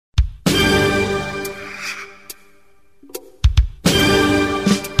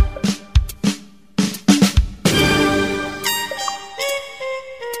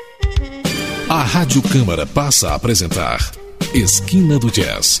Rádio Câmara passa a apresentar Esquina do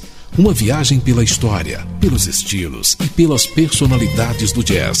Jazz. Uma viagem pela história, pelos estilos e pelas personalidades do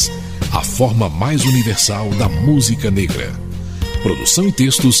jazz. A forma mais universal da música negra. Produção e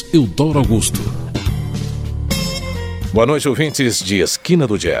textos, Eudoro Augusto. Boa noite, ouvintes de Esquina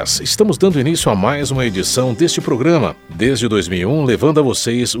do Jazz. Estamos dando início a mais uma edição deste programa, desde 2001, levando a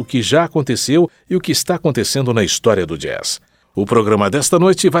vocês o que já aconteceu e o que está acontecendo na história do jazz. O programa desta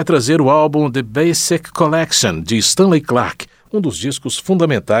noite vai trazer o álbum The Basic Collection, de Stanley Clarke, um dos discos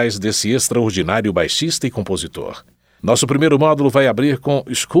fundamentais desse extraordinário baixista e compositor. Nosso primeiro módulo vai abrir com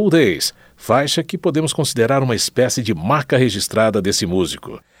School Days, faixa que podemos considerar uma espécie de marca registrada desse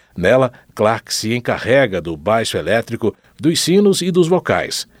músico. Nela, Clarke se encarrega do baixo elétrico, dos sinos e dos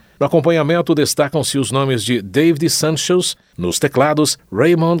vocais. No acompanhamento destacam-se os nomes de David Sanchez nos teclados,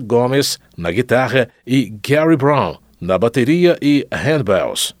 Raymond Gomez na guitarra e Gary Brown na bateria e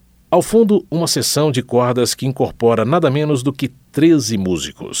handbells. Ao fundo, uma seção de cordas que incorpora nada menos do que 13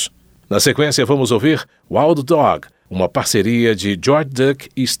 músicos. Na sequência, vamos ouvir Wild Dog, uma parceria de George Duke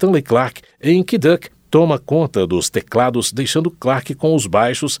e Stanley Clarke, em que Duke toma conta dos teclados, deixando Clarke com os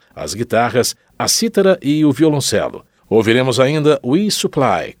baixos, as guitarras, a cítara e o violoncelo. Ouviremos ainda We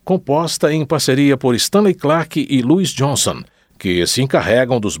Supply, composta em parceria por Stanley Clarke e Louis Johnson, que se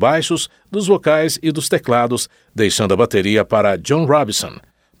encarregam dos baixos, dos vocais e dos teclados, deixando a bateria para John Robinson.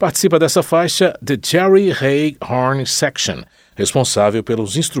 Participa dessa faixa The Jerry Hay Horn Section, responsável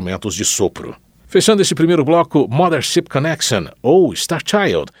pelos instrumentos de sopro. Fechando este primeiro bloco, Mothership Connection, ou Star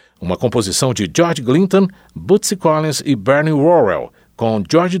Child, uma composição de George Clinton, Bootsy Collins e Bernie Worrell, com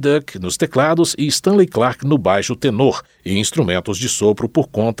George Duke nos teclados e Stanley Clarke no baixo tenor e instrumentos de sopro por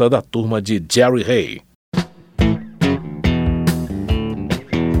conta da turma de Jerry Hay.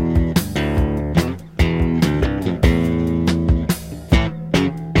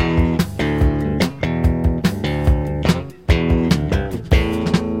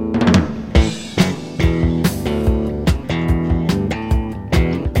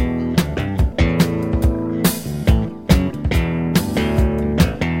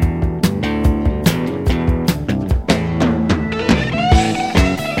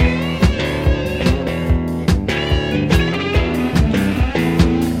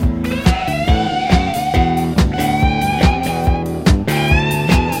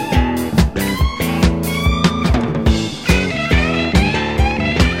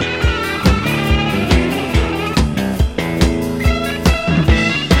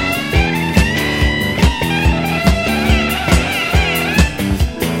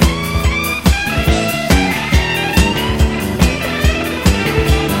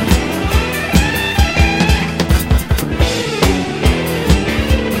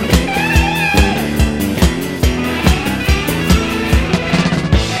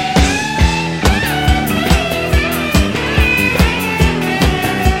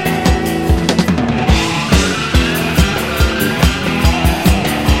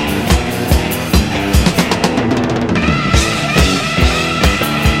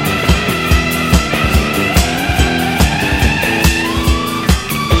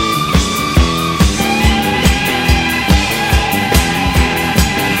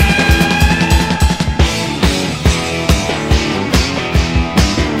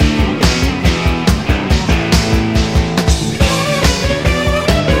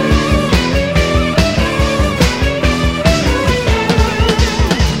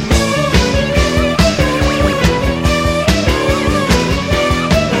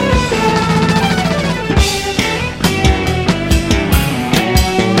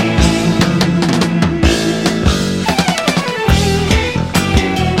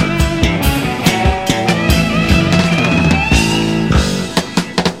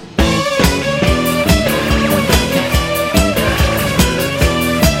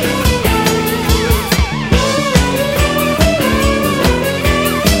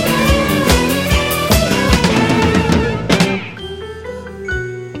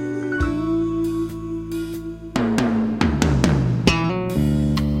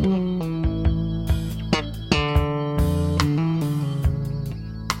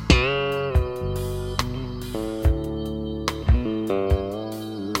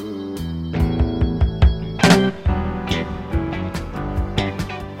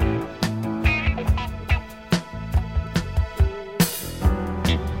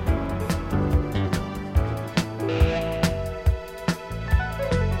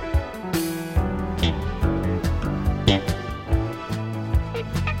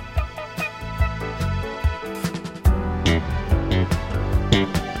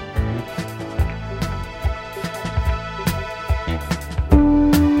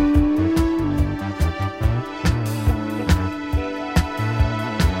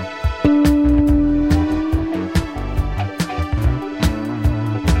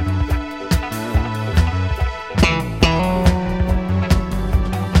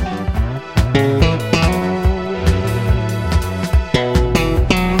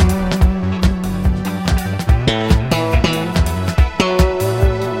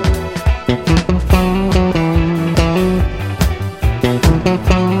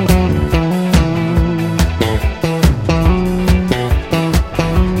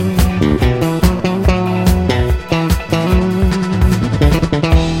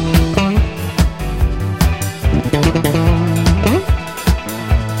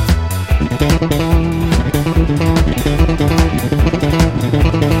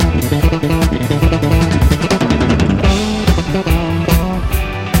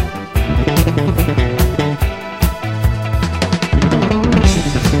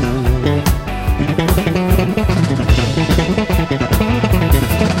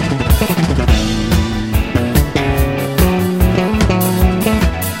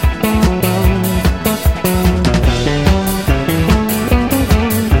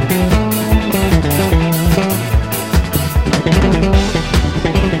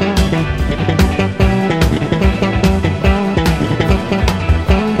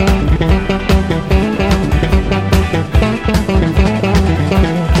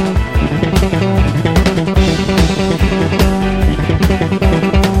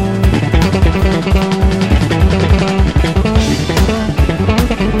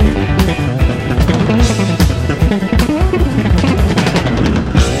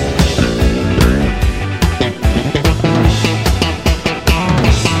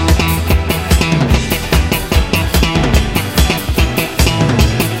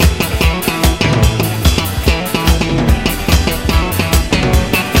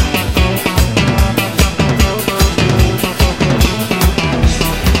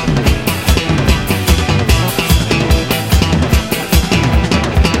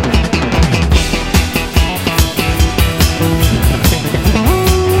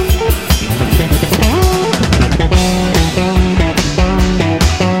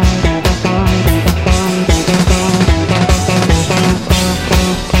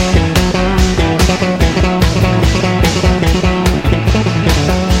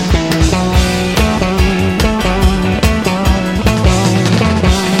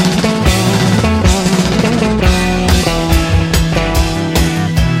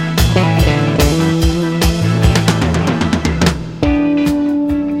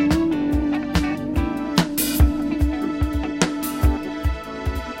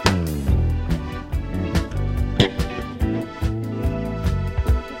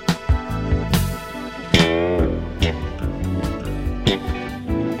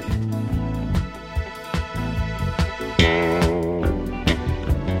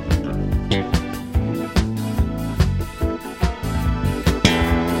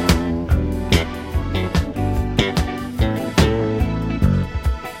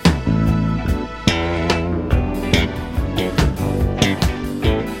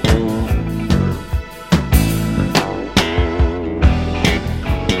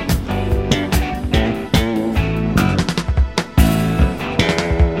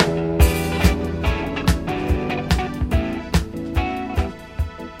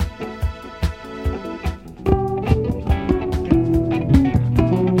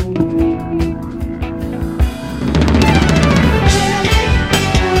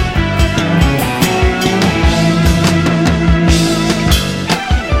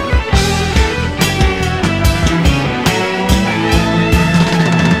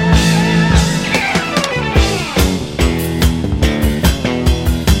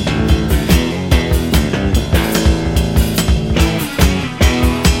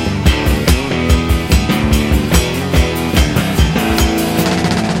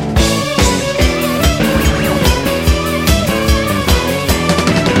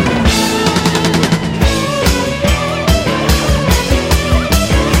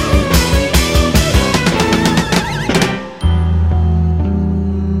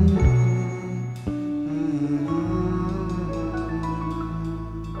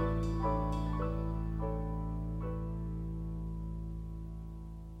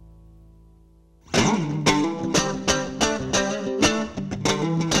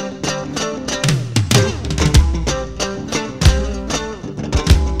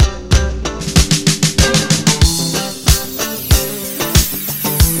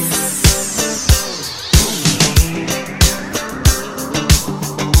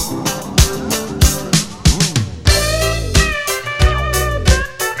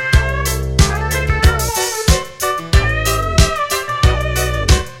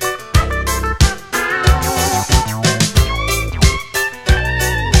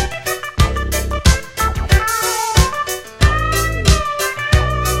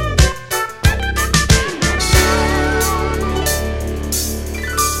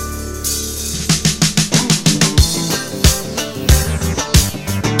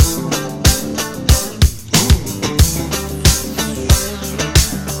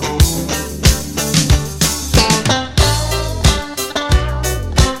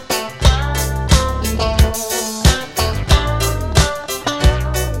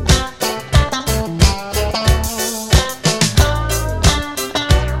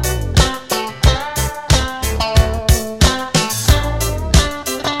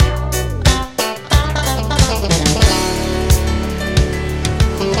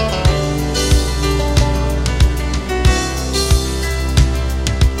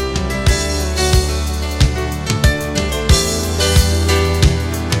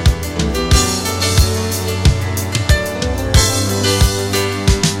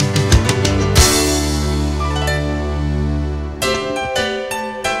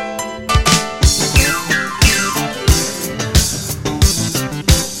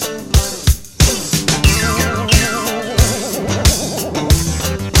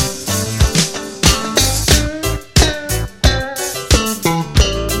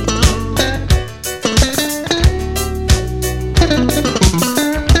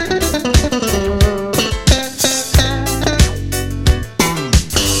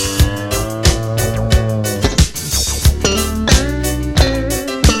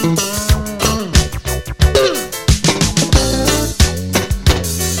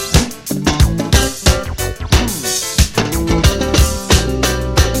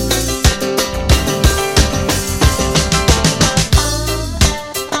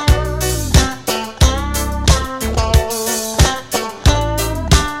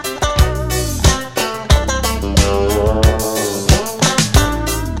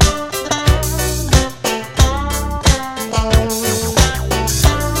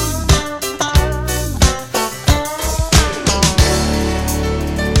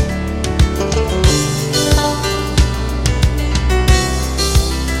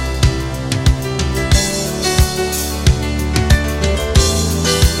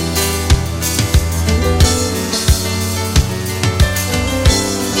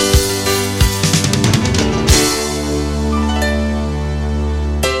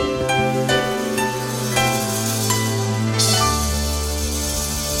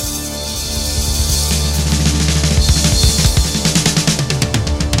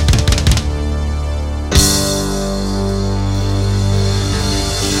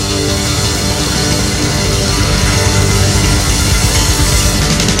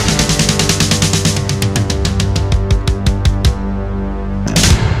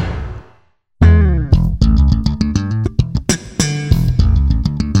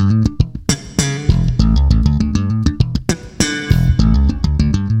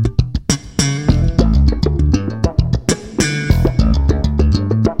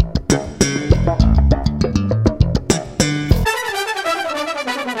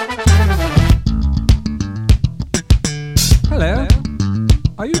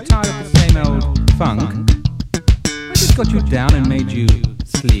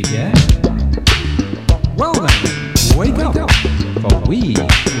 Well then, wake up, for we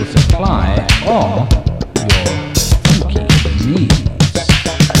will supply all your funky needs.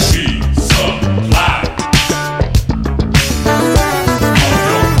 We supply all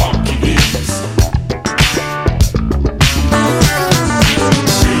your funky needs.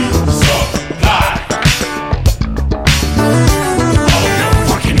 We supply all your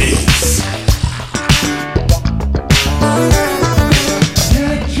funky needs.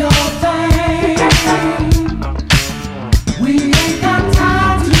 Get your thing. We ain't got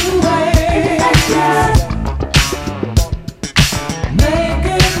time to waste. Make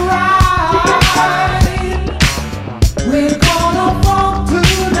it right. We're gonna funk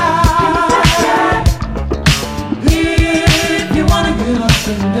tonight. If you wanna get up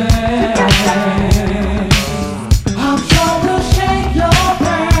and dance, I'm sure we'll shake your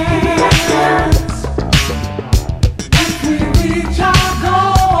hands. If we reach our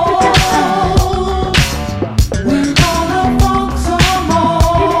goal, we're gonna funk some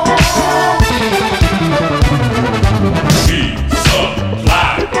more. We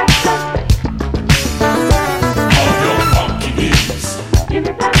supply all your funky needs. We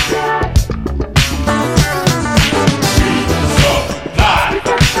supply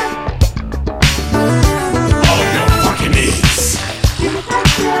all your funky needs.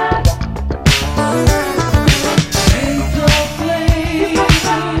 Take your flame.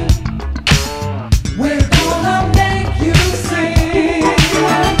 We're gonna make you sing.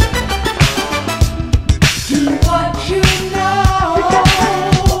 Do what you know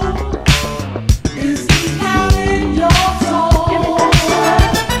is deep down in your soul,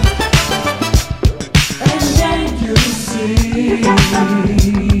 and then you see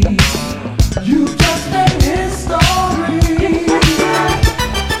you just made history.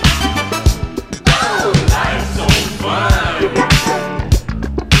 Life's so fun.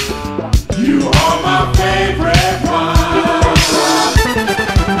 You are my favorite one.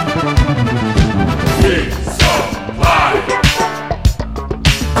 We supply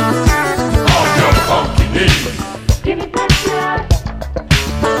all your funky needs. We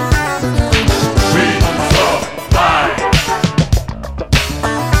supply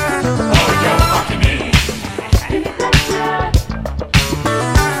all your funky needs.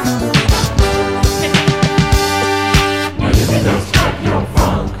 Now let me just strike your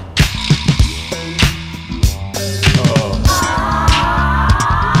funk.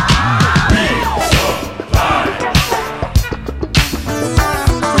 We supply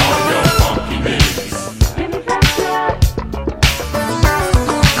all your funky needs. We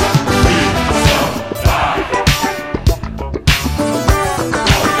supply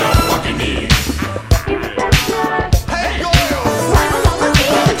all your funky needs. Hey, yo!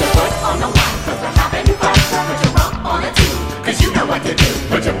 Cause you know what to do.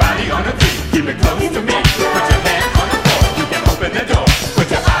 Put your body on a three, keep it close to me. Put your hands on the floor, you can open the door. Put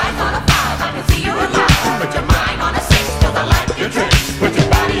your eyes on a 5, I can see you alive. Put your mind on a 6, cause I like your tricks. Put your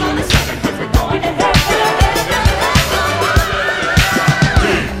body on a 7, cause we're going to hell.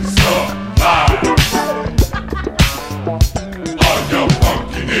 We supply all your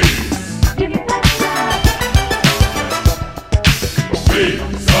funky needs. We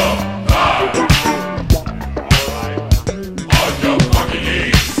supply all your funky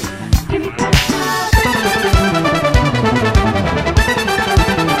needs.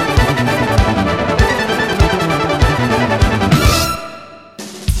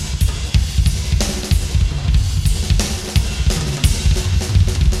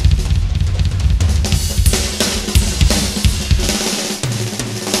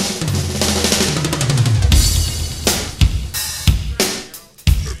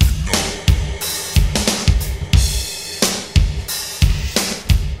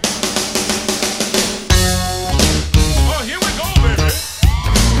 Oh, here we go, baby.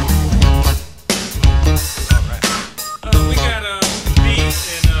 All right. We got B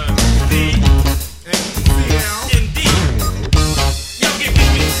and D and C and D. Y'all give me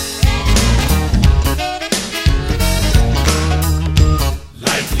B.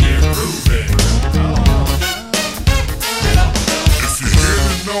 Life here grooving. If you hear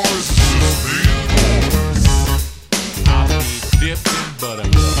the noise, it's just these boys. I'll be dipped in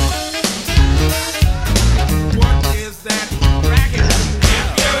buttermilk. What is that racket? If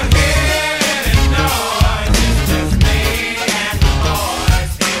you hear any noise, it's just me and the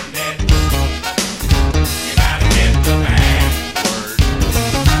boys hitting it. You gotta get the password.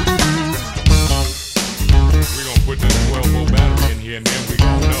 We're gonna put this 12-volt battery in here and then we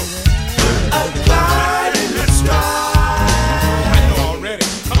gonna know. A glide in the sky. I know already.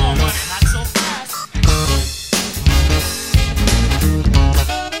 Come on, money. Not so fast.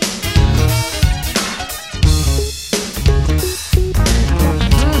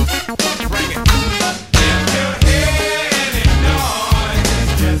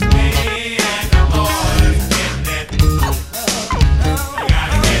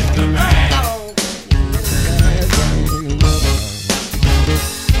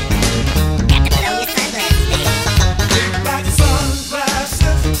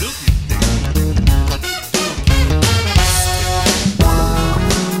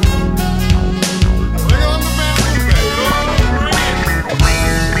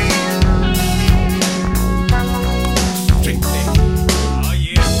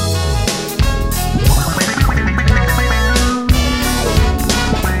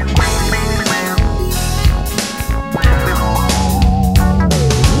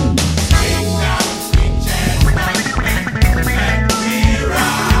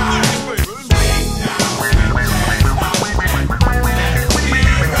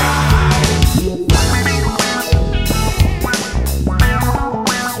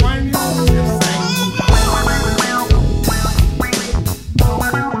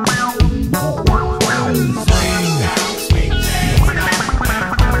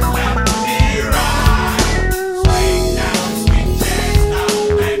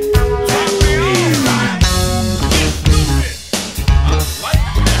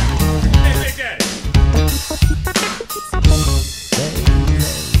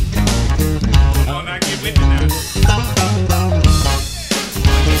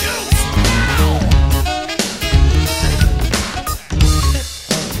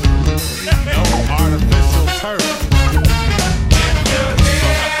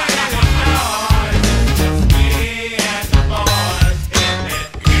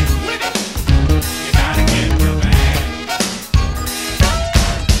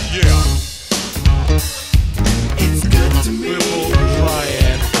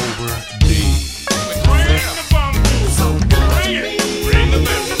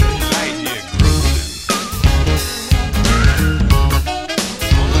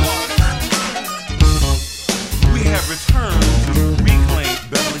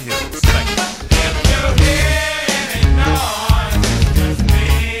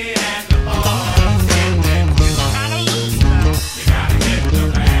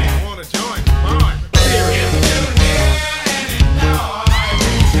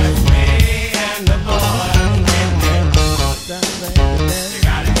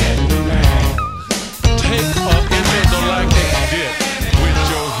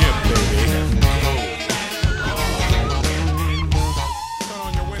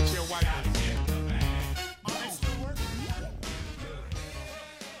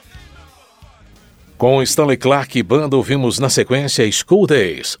 Com Stanley Clarke e banda, ouvimos na sequência School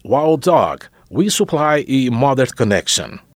Days, Wild Dog, We Supply e Modern Connection.